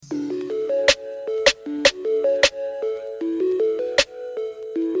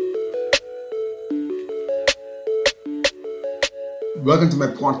Welcome to my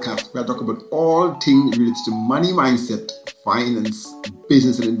podcast where I talk about all things related to money mindset, finance,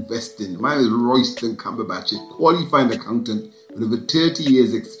 business, and investing. My name is Royston Cumberbatch, a qualified accountant with over 30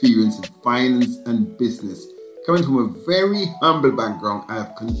 years' experience in finance and business. Coming from a very humble background, I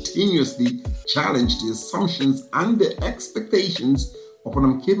have continuously challenged the assumptions and the expectations of what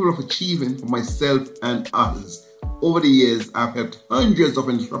I'm capable of achieving for myself and others. Over the years, I've helped hundreds of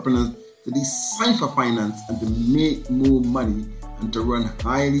entrepreneurs to decipher finance and to make more money and to run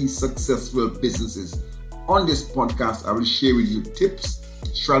highly successful businesses. On this podcast, I will share with you tips,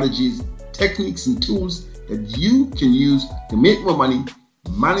 strategies, techniques, and tools that you can use to make more money,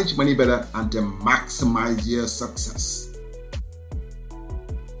 manage money better, and to maximize your success.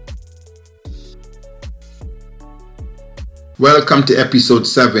 Welcome to episode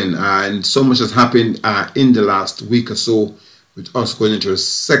 7, and so much has happened in the last week or so with us going into a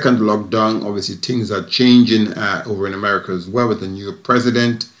second lockdown. Obviously, things are changing over in America as well with the new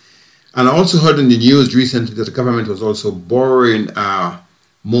president. And I also heard in the news recently that the government was also borrowing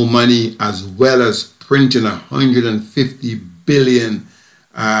more money as well as printing 150 billion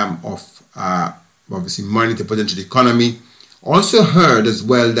of obviously money to put into the economy. Also heard as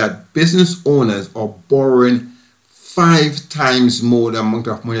well that business owners are borrowing 5 times more the amount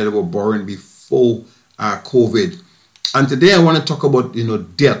of money they were borrowing before COVID. And today I want to talk about,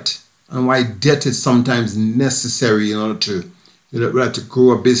 debt and why debt is sometimes necessary in order to, whether to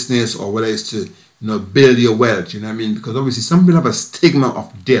grow a business or whether it's to, build your wealth, Because obviously some people have a stigma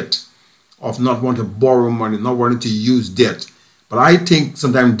of debt, of not wanting to borrow money, not wanting to use debt. But I think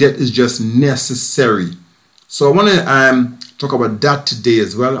sometimes debt is just necessary. So I want to talk about that today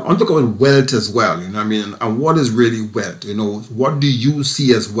as well. I want to talk about wealth as well, and what is really wealth, what do you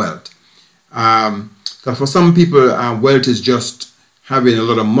see as wealth? Because for some people, wealth is just having a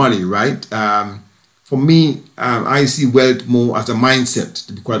lot of money, right? For me, I see wealth more as a mindset,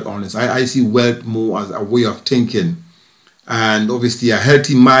 to be quite honest. I see wealth more as a way of thinking. And obviously, a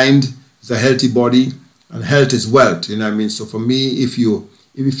healthy mind is a healthy body, and health is wealth, So for me, if you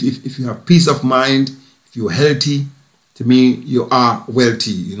have peace of mind, if you're healthy, to me, you are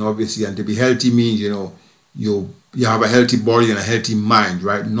wealthy, obviously. And to be healthy means, you have a healthy body and a healthy mind,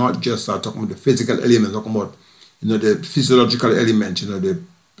 right? Not just talking about the physical element, talking about, the physiological element,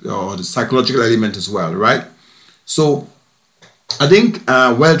 or the psychological element as well, right? So I think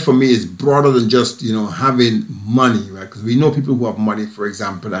wealth for me is broader than just, having money, right? Because we know people who have money, for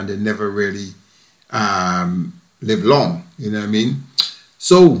example, and they never really live long,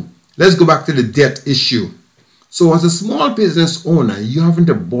 So let's go back to the debt issue. So as a small business owner, you're having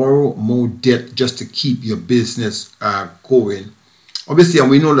to borrow more debt just to keep your business going. Obviously, and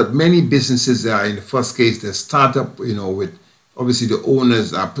we know that many businesses in the first case, they start up, with obviously the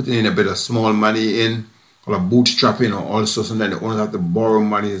owners are putting in a bit of small money in, or bootstrapping, or also sometimes the owners have to borrow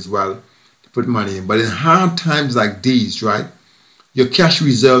money as well to put money in. But in hard times like these, right, your cash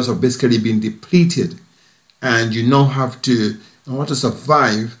reserves are basically being depleted, and you now have to, in order to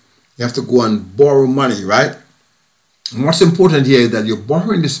survive, you have to go and borrow money, right? And what's important here is that you're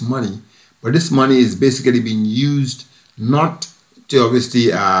borrowing this money, but this money is basically being used not to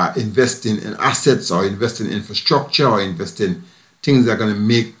obviously invest in assets or invest in infrastructure or invest in things that are going to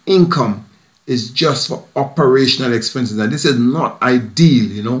make income. It's just for operational expenses. And this is not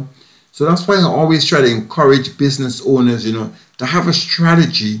ideal, So that's why I always try to encourage business owners, to have a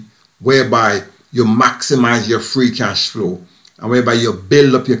strategy whereby you maximize your free cash flow and whereby you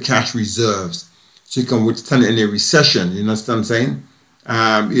build up your cash reserves, so you can withstand any recession. You understand what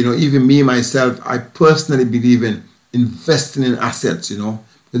I'm saying? Even me, myself, I personally believe in investing in assets,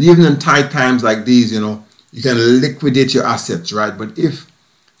 But even in tight times like these, you can liquidate your assets, right? But if,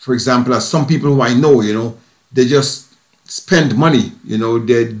 for example, as some people who I know, they just spend money,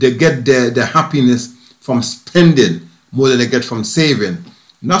 they get their happiness from spending more than they get from saving.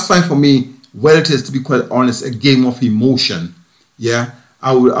 And that's why for me, wealth is, to be quite honest, a game of emotion. Yeah.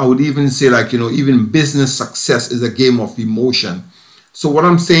 I would even say, even business success is a game of emotion. So what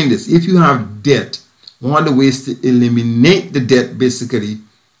I'm saying is, if you have debt, one of the ways to eliminate the debt basically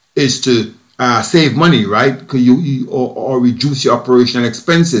is to save money, right? Because or reduce your operational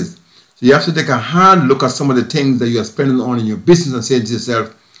expenses. So you have to take a hard look at some of the things that you are spending on in your business and say to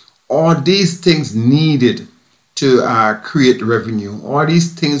yourself, are these things needed to create revenue? Are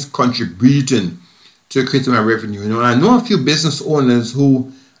these things contributing to create my revenue? And I know a few business owners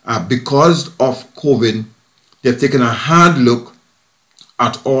who, because of COVID, they've taken a hard look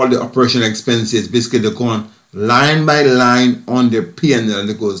at all the operational expenses. Basically, they're going line by line on their P&L, and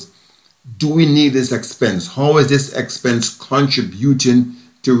it goes, do we need this expense? How is this expense contributing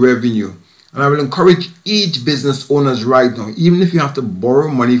to revenue? And I will encourage each business owners right now, even if you have to borrow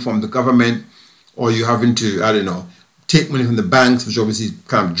money from the government or you're having to, I don't know, take money from the banks, which obviously is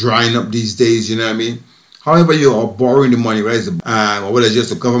kind of drying up these days, you know what I mean? However you are borrowing the money, whether it's or whether it's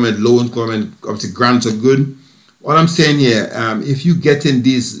just a government loan, government, obviously grants are good. What I'm saying here, if you get in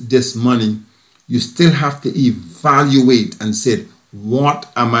this money, you still have to evaluate and say, what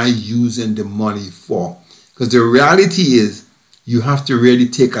am I using the money for? Because the reality is, you have to really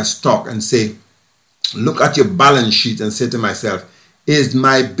take a stock and say, look at your balance sheet and say to myself, is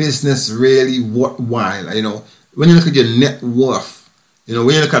my business really worthwhile? You know, when you look at your net worth, you know,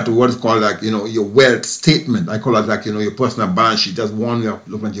 when you look at what is called like, you know, your wealth statement, I call it like, you know, your personal balance sheet. That's one way of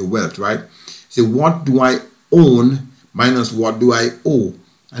looking at your wealth, right? So what do I own minus what do I owe?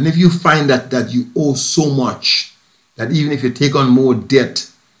 And if you find that you owe so much that even if you take on more debt,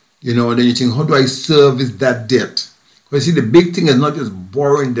 you know, then you think, how do I service that debt? Because see, the big thing is not just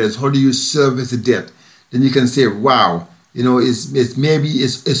borrowing debt, how do you service the debt? Then you can say, wow, you know, it's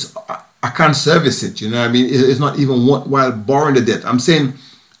I can't service it, you know what I mean? It's not even worthwhile borrowing the debt. I'm saying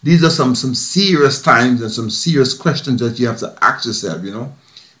these are some serious times and some serious questions that you have to ask yourself, you know.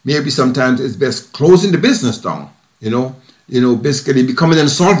 Maybe sometimes it's best closing the business down, you know, basically becoming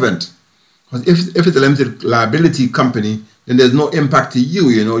insolvent. Because if it's a limited liability company, then there's no impact to you,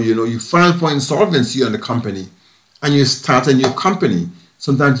 you know, you file for insolvency on the company and you start a new company.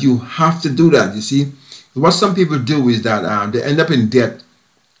 Sometimes you have to do that, you see. What some people do is that they end up in debt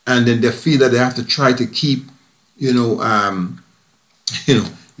and then they feel that they have to try to keep, trying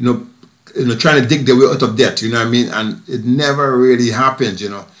to dig their way out of debt, you know what I mean? And it never really happens, you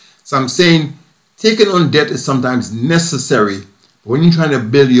know. So I'm saying taking on debt is sometimes necessary, but when you're trying to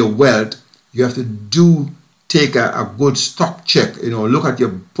build your wealth, you have to take a good stock check, you know, look at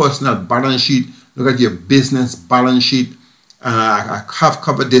your personal balance sheet, look at your business balance sheet. I have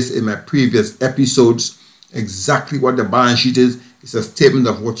covered this in my previous episodes, exactly what the balance sheet is. It's a statement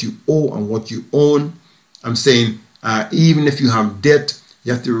of what you owe and what you own. I'm saying even if you have debt,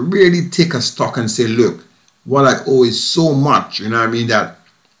 you have to really take a stock and say, look, what I owe is so much, you know what I mean, that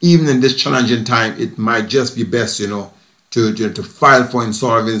even in this challenging time, it might just be best, you know, to file for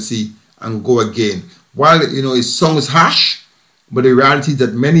insolvency and go again. While, you know, it sounds harsh, but the reality is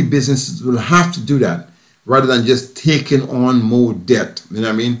that many businesses will have to do that rather than just taking on more debt, you know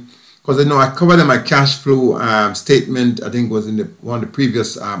what I mean? Because I know I covered in my cash flow statement, I think it was in one of the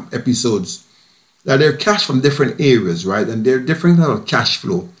previous episodes, that they're cash from different areas, right? And they're different kind of cash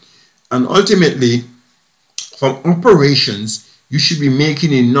flow. And ultimately, from operations, you should be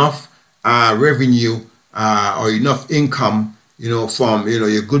making enough revenue or enough income, you know, from, you know,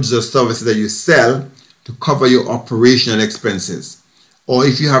 your goods or services that you sell to cover your operational expenses. Or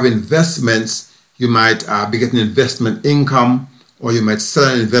if you have investments, you might be getting investment income, or you might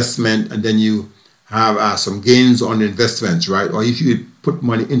sell an investment and then you have some gains on the investments, right? Or if you put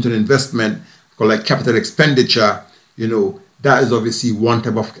money into an investment called like capital expenditure, you know, that is obviously one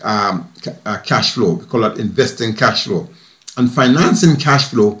type of cash flow. We call that investing cash flow. And financing cash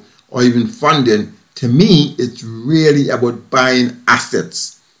flow or even funding, to me, it's really about buying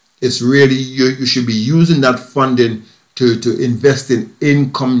assets. It's really, you should be using that funding to invest in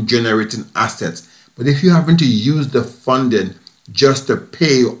income generating assets. But if you happen to use the funding just to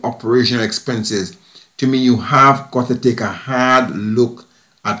pay your operational expenses, to me, you have got to take a hard look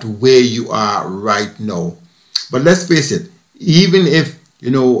at where you are right now. But let's face it, even if,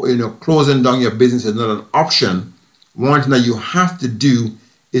 you know, closing down your business is not an option, one thing that you have to do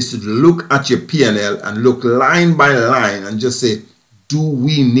is to look at your P&L and look line by line and just say, do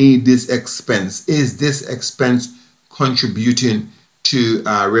we need this expense? Is this expense contributing to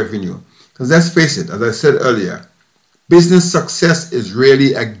revenue? Because let's face it, as I said earlier, business success is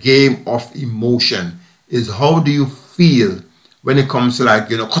really a game of emotion. Is how do you feel when it comes to, like,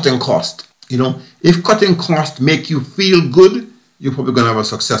 you know, cutting cost? You know, if cutting cost make you feel good, you're probably gonna have a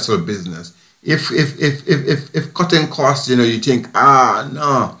successful business. If cutting costs, you know, you think,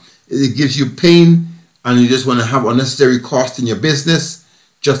 no, it gives you pain and you just want to have unnecessary costs in your business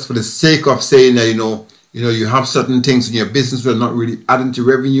just for the sake of saying that, you have certain things in your business that are not really adding to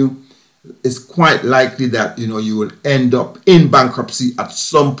revenue, it's quite likely that, you know, you will end up in bankruptcy at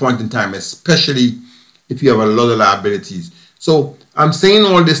some point in time, especially if you have a lot of liabilities. So I'm saying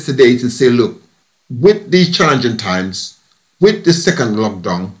all this today to say, look, with these challenging times, with the second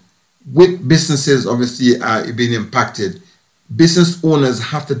lockdown, with businesses obviously being impacted, business owners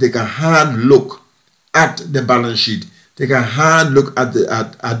have to take a hard look at the balance sheet, take a hard look at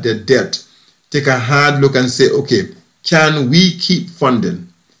the debt, take a hard look and say, okay, can we keep funding?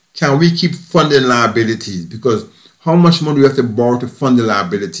 Can we keep funding liabilities? Because how much money do you have to borrow to fund the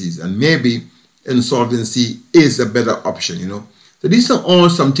liabilities? And maybe insolvency is a better option, So these are all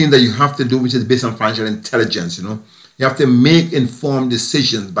some things that you have to do, which is based on financial intelligence, You have to make informed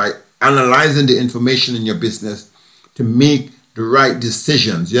decisions by analyzing the information in your business to make the right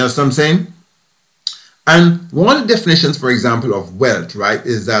decisions. You know what I'm saying? And one of the definitions, for example, of wealth, right,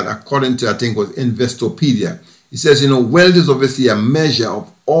 is that according to, I think, was Investopedia, it says, wealth is obviously a measure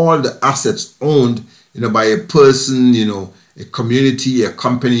of all the assets owned, by a person, a community, a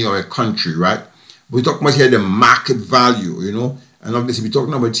company, or a country, right? We're talking about here the market value, and obviously we're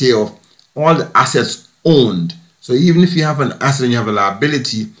talking about here of all the assets owned. So even if you have an asset and you have a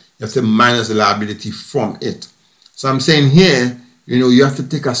liability, you have to minus the liability from it. So I'm saying here, you have to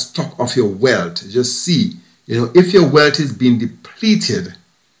take a stock of your wealth. Just see, if your wealth is being depleted,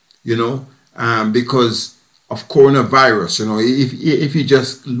 because of coronavirus, if you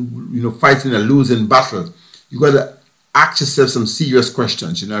just, fighting a losing battle, you got to ask yourself some serious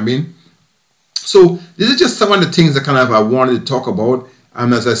questions, you know what I mean? So this is just some of the things that kind of I wanted to talk about.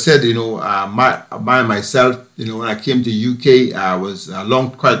 As I said, myself, when I came to UK, I was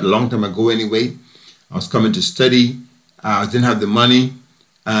quite a long time ago anyway. I was coming to study. I didn't have the money,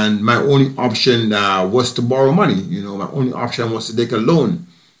 and my only option was to borrow money. My only option was to take a loan.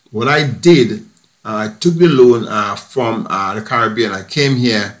 What I did, I took the loan from the Caribbean. I came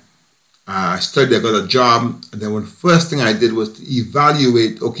here, I studied, I got a job, and then the first thing I did was to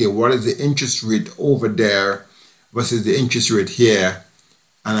evaluate, okay, what is the interest rate over there versus the interest rate here,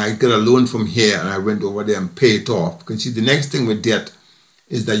 and I got a loan from here, and I went over there and paid it off. Because see, the next thing with debt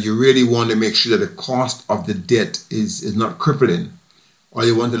is that you really want to make sure that the cost of the debt is not crippling, or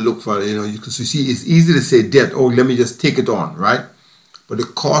you want to look for, because you see, it's easy to say debt, oh, let me just take it on, right? But the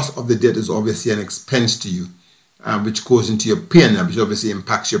cost of the debt is obviously an expense to you, which goes into your P&L, which obviously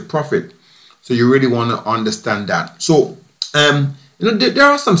impacts your profit. So you really want to understand that. So, there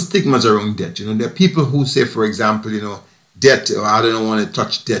are some stigmas around debt. There are people who say, for example, debt, or I don't want to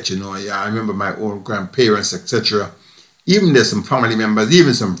touch debt. I remember my own grandparents, etc. Even there's some family members,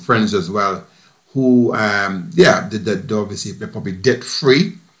 even some friends as well, who, they're probably debt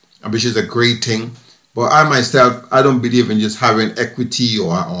free, which is a great thing. But I myself, I don't believe in just having equity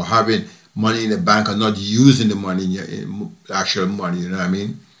or having money in the bank and not using the money in actual money. You know what I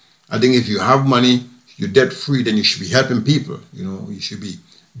mean? I think if you have money, you're debt free, then you should be helping people. You should be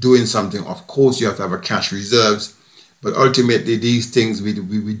doing something. Of course, you have to have a cash reserves, but ultimately these things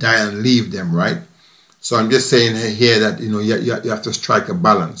we die and leave them, right? So I'm just saying here that you have to strike a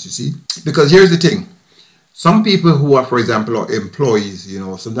balance. You see, because here's the thing: some people who are, for example, are employees,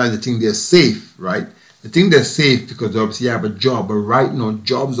 sometimes they think they're safe, right? They think they're safe because they obviously have a job, but right now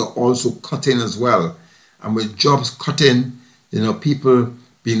jobs are also cutting as well, and with jobs cutting, people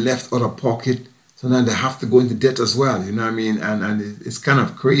being left out of pocket, sometimes they have to go into debt as well. You know what I mean? And it's kind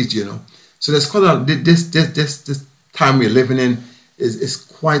of crazy, So there's quite a this time we're living in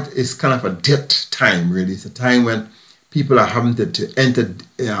is kind of a debt time, really. It's a time when people are having to enter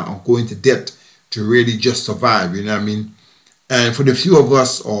or go into debt to really just survive. You know what I mean? And for the few of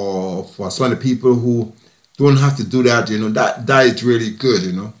us, or for some of the people who don't have to do that, that is really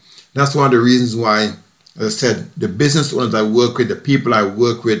good. That's one of the reasons why, as I said, the business owners I work with, the people I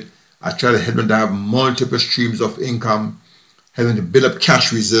work with, I try to help them to have multiple streams of income, help them to build up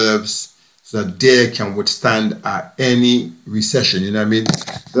cash reserves so that they can withstand any recession. You know what I mean?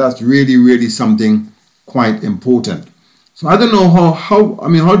 So that's really, really something quite important. So I don't know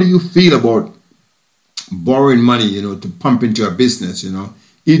how do you feel about borrowing money, to pump into a business,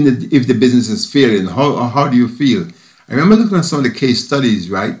 even if the business is failing? How do you feel? I remember looking at some of the case studies,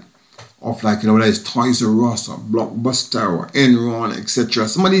 right, of whether it's Toys R Us or Blockbuster or Enron, etc.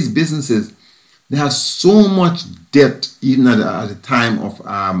 Some of these businesses, they have so much debt even at the time of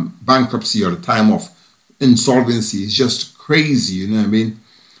bankruptcy or the time of insolvency. It's just crazy, you know what I mean?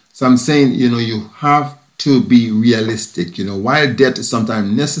 So I'm saying, you have to be realistic. While debt is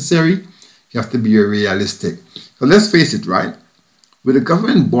sometimes necessary, you have to be realistic. So let's face it, right? With the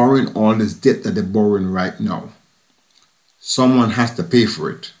government borrowing all this debt that they're borrowing right now, someone has to pay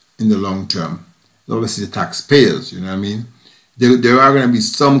for it in the long term. Obviously, the taxpayers, you know what I mean? There are going to be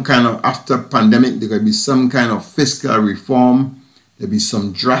some kind of, after pandemic, there going to be some kind of fiscal reform. There'll be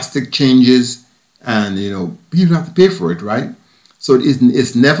some drastic changes, and, people have to pay for it, right? So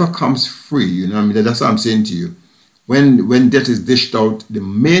it never comes free, you know what I mean? That's what I'm saying to you. When debt is dished out, the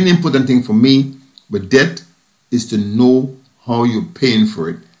main important thing for me with debt is to know how you're paying for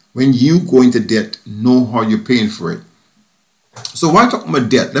it. When you go into debt, know how you're paying for it. So why talk about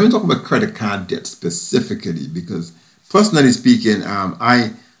debt? Let me talk about credit card debt specifically, because personally speaking,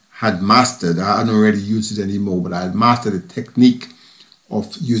 I had mastered. I don't really use it anymore, but I had mastered the technique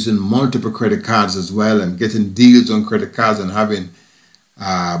of using multiple credit cards as well and getting deals on credit cards and having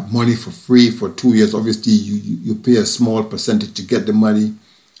money for free for 2 years. Obviously, you pay a small percentage to get the money.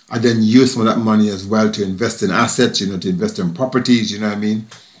 I then use some of that money as well to invest in assets, to invest in properties, you know what I mean?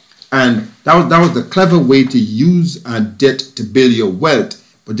 And that was the clever way to use debt to build your wealth.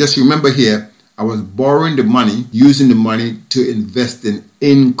 But just remember here, I was borrowing the money, using the money to invest in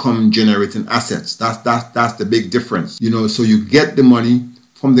income generating assets. That's the big difference. So you get the money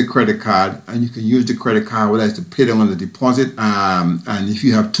from the credit card and you can use the credit card, whether it's to pay them on the deposit. And if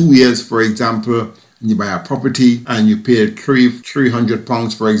you have 2 years, for example, and you buy a property and you pay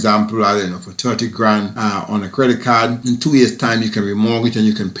 £300, for example, I don't know, for 30 grand on a credit card. In 2 years' time, you can remortgage and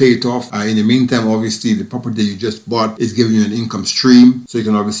you can pay it off. In the meantime, obviously, the property you just bought is giving you an income stream. So you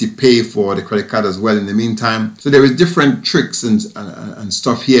can obviously pay for the credit card as well in the meantime. So there is different tricks and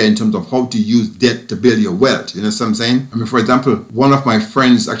stuff here in terms of how to use debt to build your wealth. You know what I'm saying? I mean, for example, one of my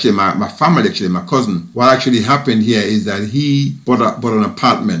friends, actually my family, my cousin, what actually happened here is that he bought an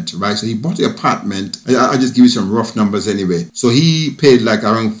apartment, right? So he bought the apartment. I just give you some rough numbers anyway. So he paid like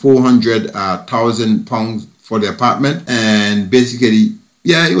around £400,000 for the apartment, and basically,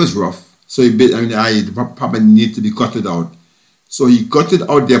 yeah, it was rough. So the apartment needed to be gutted out. So he gutted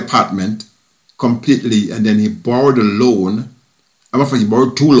out the apartment completely, and then he borrowed a loan. He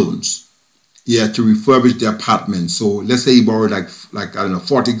borrowed 2 loans. To refurbish the apartment. So let's say he borrowed like I don't know,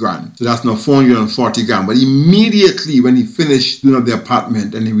 40 grand. So that's now 440 grand. But immediately when he finished doing up the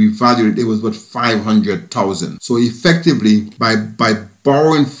apartment and he revalued it, it was worth 500,000. So effectively, by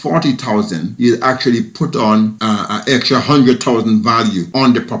borrowing 40,000, he actually put on an extra 100,000 value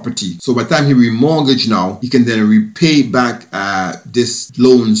on the property. So by the time he remortgaged now, he can then repay back this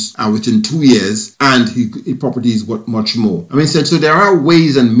loans within 2 years, and his property is worth much more. So there are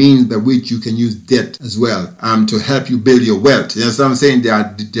ways and means by which you can use debt as well to help you build your wealth. You know what I'm saying? There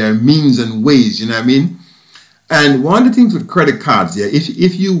are means and ways, you know what I mean? And one of the things with credit cards,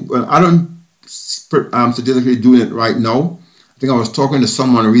 if you, I don't suggest actually doing it right now. I think I was talking to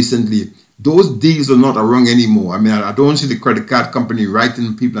someone recently. Those deals are not around anymore. I don't see the credit card company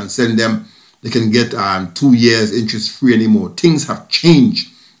writing people and sending them they can get 2 years interest free anymore. Things have changed.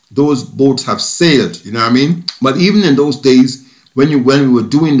 Those boats have sailed, you know what I mean? But even in those days, when we were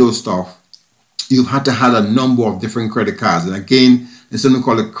doing those stuff, you had to have a number of different credit cards. And again, there's something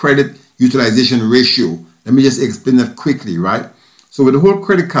called a credit utilization ratio. Let me just explain that quickly, right? So with the whole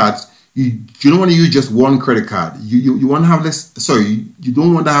credit cards, you don't want to use just one credit card. You want to have you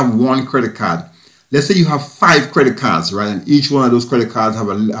don't want to have one credit card. Let's say you have 5 credit cards, right? And each one of those credit cards have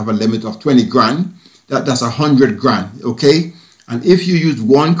a limit of 20 grand. That's 100 grand, okay? And if you use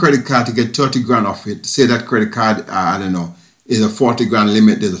one credit card to get 30 grand off it, say that credit card, is a 40 grand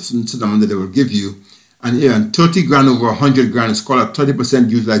limit, there's a certain amount that they will give you. And 30 grand over 100 grand is called a 30%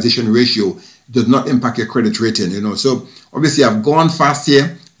 utilization ratio. It does not impact your credit rating, So obviously I've gone fast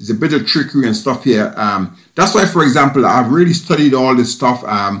here. There's a bit of trickery and stuff here. That's why, for example, I've really studied all this stuff.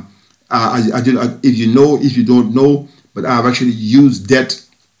 If you don't know, but I've actually used debt.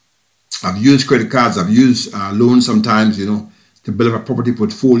 I've used credit cards. I've used loans sometimes, to build up a property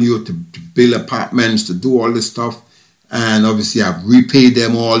portfolio, to build apartments, to do all this stuff. And obviously I've repaid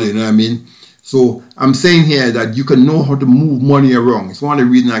them all, you know what I mean? So I'm saying here that you can know how to move money around. It's one of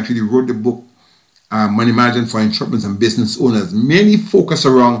the reasons I actually wrote the book, Money Management for Entrepreneurs and Business Owners. Mainly focus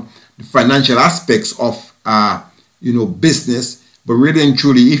around the financial aspects of, business. But really and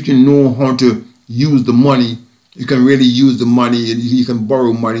truly, if you know how to use the money, you can really use the money. You can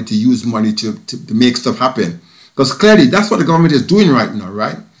borrow money to use money to make stuff happen. Because clearly, that's what the government is doing right now,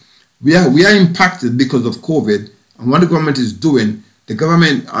 right? We are impacted because of COVID. And what the government is doing, the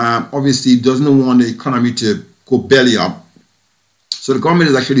government obviously doesn't want the economy to go belly up. So the government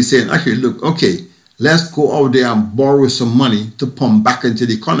is actually saying, look, okay, let's go out there and borrow some money to pump back into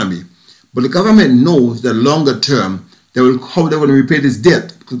the economy. But the government knows that longer term, how they're going to repay this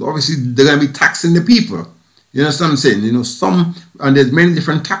debt, because obviously they're going to be taxing the people. You know what I'm saying? And there's many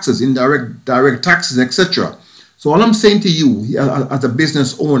different taxes, indirect, direct taxes, etc. So all I'm saying to you as a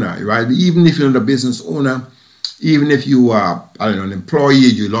business owner, right? Even if you're not a business owner, even if you are, an employee,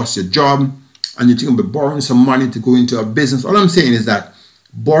 you lost your job, and you're thinking about borrowing some money to go into a business, all I'm saying is that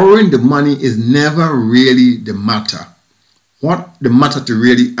borrowing the money is never really the matter. What the matter to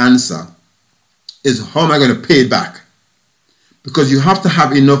really answer is, how am I going to pay it back? Because you have to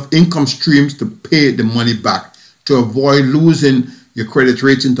have enough income streams to pay the money back, to avoid losing your credit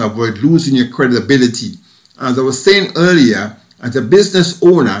rating, to avoid losing your credibility. As I was saying earlier, as a business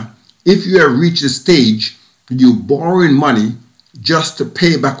owner, if you have reached a stage, you're borrowing money, just to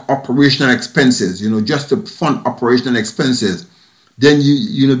pay back operational expenses, just to fund operational expenses, then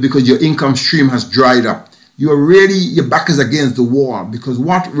because your income stream has dried up, your back is against the wall, because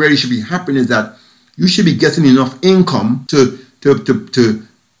what really should be happening is that you should be getting enough income to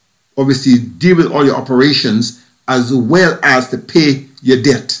obviously deal with all your operations as well as to pay your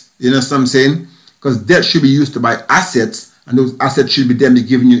debt. You know what I'm saying? Because debt should be used to buy assets, and those assets should be then be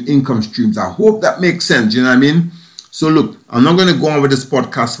giving you income streams. I hope that makes sense. You know what I mean? So look, I'm not going to go on with this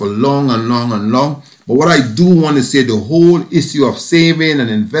podcast for long. But what I do want to say, the whole issue of saving and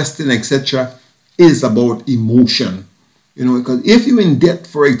investing, etc., is about emotion. Because if you're in debt,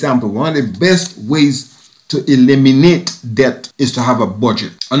 for example, one of the best ways to eliminate debt is to have a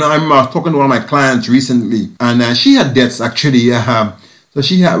budget. And I remember I was talking to one of my clients recently, and she had debts actually. So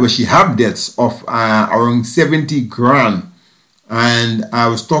she had debts of around 70 grand. And I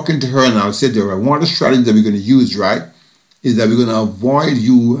was talking to her, and I said to her, one of the strategies that we're going to use, right, is that we're going to avoid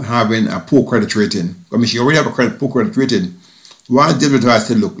you having a poor credit rating. I mean, she already have a poor credit rating. What I did with her, I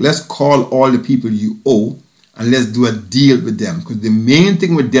said, look, let's call all the people you owe and let's do a deal with them. Because the main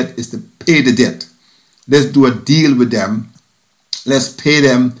thing with debt is to pay the debt. Let's do a deal with them. Let's pay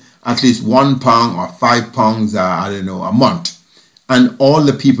them at least £1 or £5, a month. And all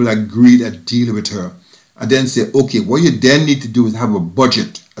the people agreed a deal with her. And then say, okay, what you then need to do is have a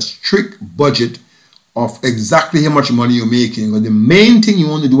budget, a strict budget of exactly how much money you're making. But the main thing you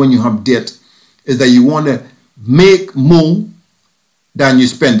want to do when you have debt is that you want to make more than you're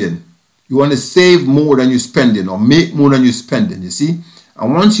spending. You want to save more than you're spending, or make more than you're spending, you see?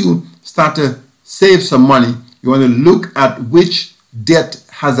 And once you start to save some money, you want to look at which debt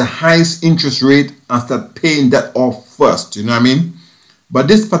has the highest interest rate and start paying that off first, you know what I mean? But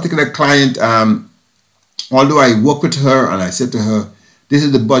this particular client, although I worked with her and I said to her, this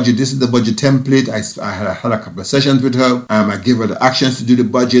is the budget template. I had a couple of sessions with her. I gave her the actions to do the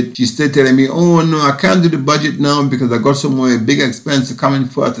budget. She's still telling me, oh no, I can't do the budget now because I got some more big expense coming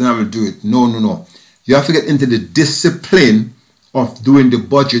first and I will do it. No. You have to get into the discipline of doing the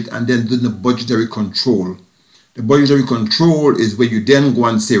budget and then doing the budgetary control. The budgetary control is where you then go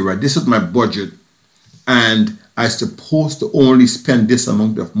and say, right, this is my budget and I'm supposed to only spend this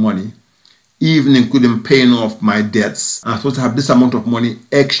amount of money, even including paying off my debts. I'm supposed to have this amount of money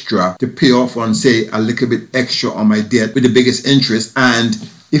extra to pay off on, say, a little bit extra on my debt with the biggest interest. And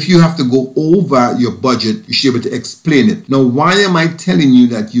if you have to go over your budget, you should be able to explain it. Now, why am I telling you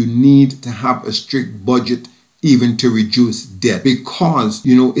that you need to have a strict budget even to reduce debt? Because,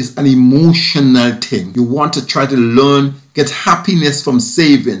 it's an emotional thing. You want to try to learn, get happiness from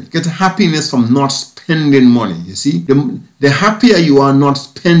saving, get happiness from not spending money. You see, the happier you are not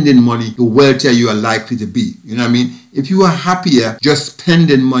spending money, the wealthier you are likely to be. You know what I mean? If you are happier just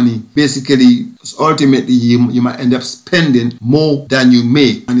spending money, basically, ultimately, you might end up spending more than you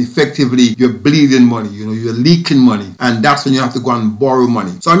make. And effectively, you're bleeding money, you're leaking money. And that's when you have to go and borrow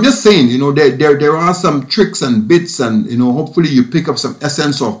money. So I'm just saying, there are some tricks and bits and, hopefully you pick up some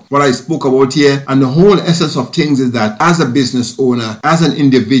essence of what I spoke about here. And the whole essence of things is that as a business owner, as an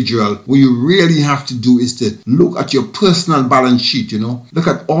individual, what you really have to do is to look at your personal balance sheet, Look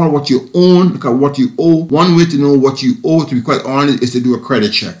at all what you own, look at what you owe. One way to know what you owe, to be quite honest, is to do a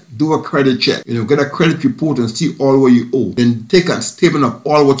credit check. Do a credit check. Get a credit report and see all what you owe. Then take a statement of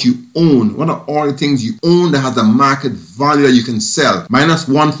all what you own. What are all the things you own that has a market value that you can sell? Minus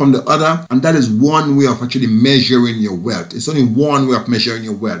one from the other. And that is one way of actually measuring your wealth. It's only one way of measuring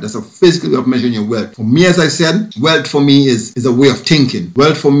your wealth. That's a physical way of measuring your wealth. For me, as I said, wealth for me is a way of thinking.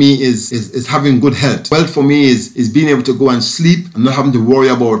 Wealth for me is having good health. Wealth for me is being able to go and sleep and not having to worry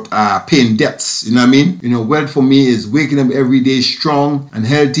about paying debts. You know what I mean? Wealth for me is waking up every day strong and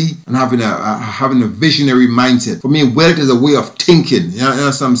healthy and having a visionary mindset. For me, wealth is a way of thinking. You know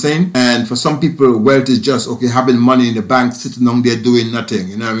what I'm saying? And for some people, wealth is just, having money in the bank, sitting down there doing nothing.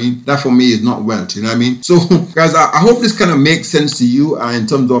 You know what I mean? That for me is not wealth. You know what I mean? So, guys, I hope this kind of makes sense to you in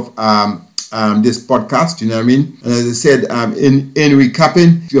terms of this podcast. You know what I mean? And as I said, in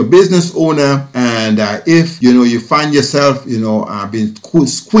recapping, if you're a business owner and if you find yourself being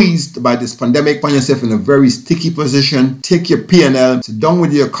squeezed by this pandemic, find yourself in a very sticky position, take your P&L, sit down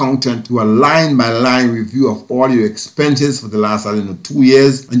with your accountant, do a line by line review of all your expenses for the last 2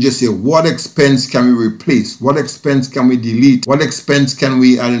 years, and just say, what expense can we replace? What expense can we delete? What expense can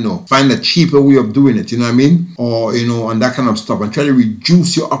we find a cheaper way of doing it? You know what I mean? Or and that kind of stuff, and try to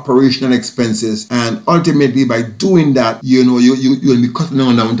reduce your operational expenses. And ultimately, by doing that, you'll be cutting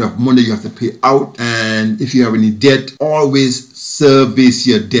down the amount of money you have to pay out And if you have any debt, always service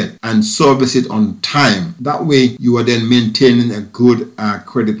your debt and service it on time. That way you are then maintaining a good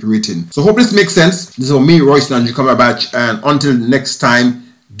credit rating. So hope this makes sense. This is me, Royston Andrew Cumberbatch, and until next time,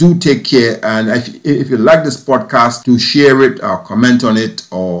 do take care. And if you like this podcast, do share it or comment on it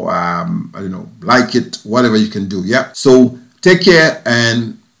or like it, whatever you can do. Yeah. So take care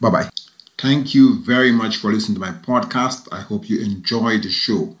and bye-bye. Thank you very much for listening to my podcast. I hope you enjoyed the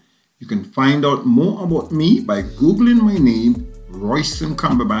show. You can find out more about me by Googling my name, Royston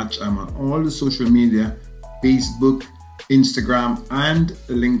Cumberbatch. I'm on all the social media, Facebook, Instagram, and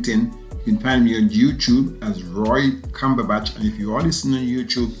LinkedIn. You can find me on YouTube as Roy Cumberbatch. And if you are listening on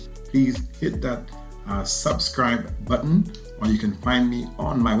YouTube, please hit that subscribe button. Or you can find me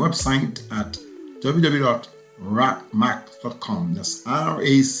on my website at www.racmacs.com. That's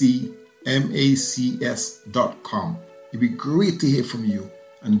RACMACS.com. It'd be great to hear from you.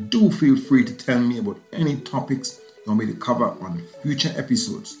 And do feel free to tell me about any topics you want me to cover on future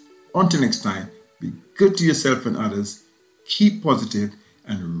episodes. Until next time, be good to yourself and others, keep positive,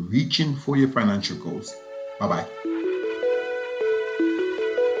 and reaching for your financial goals. Bye-bye.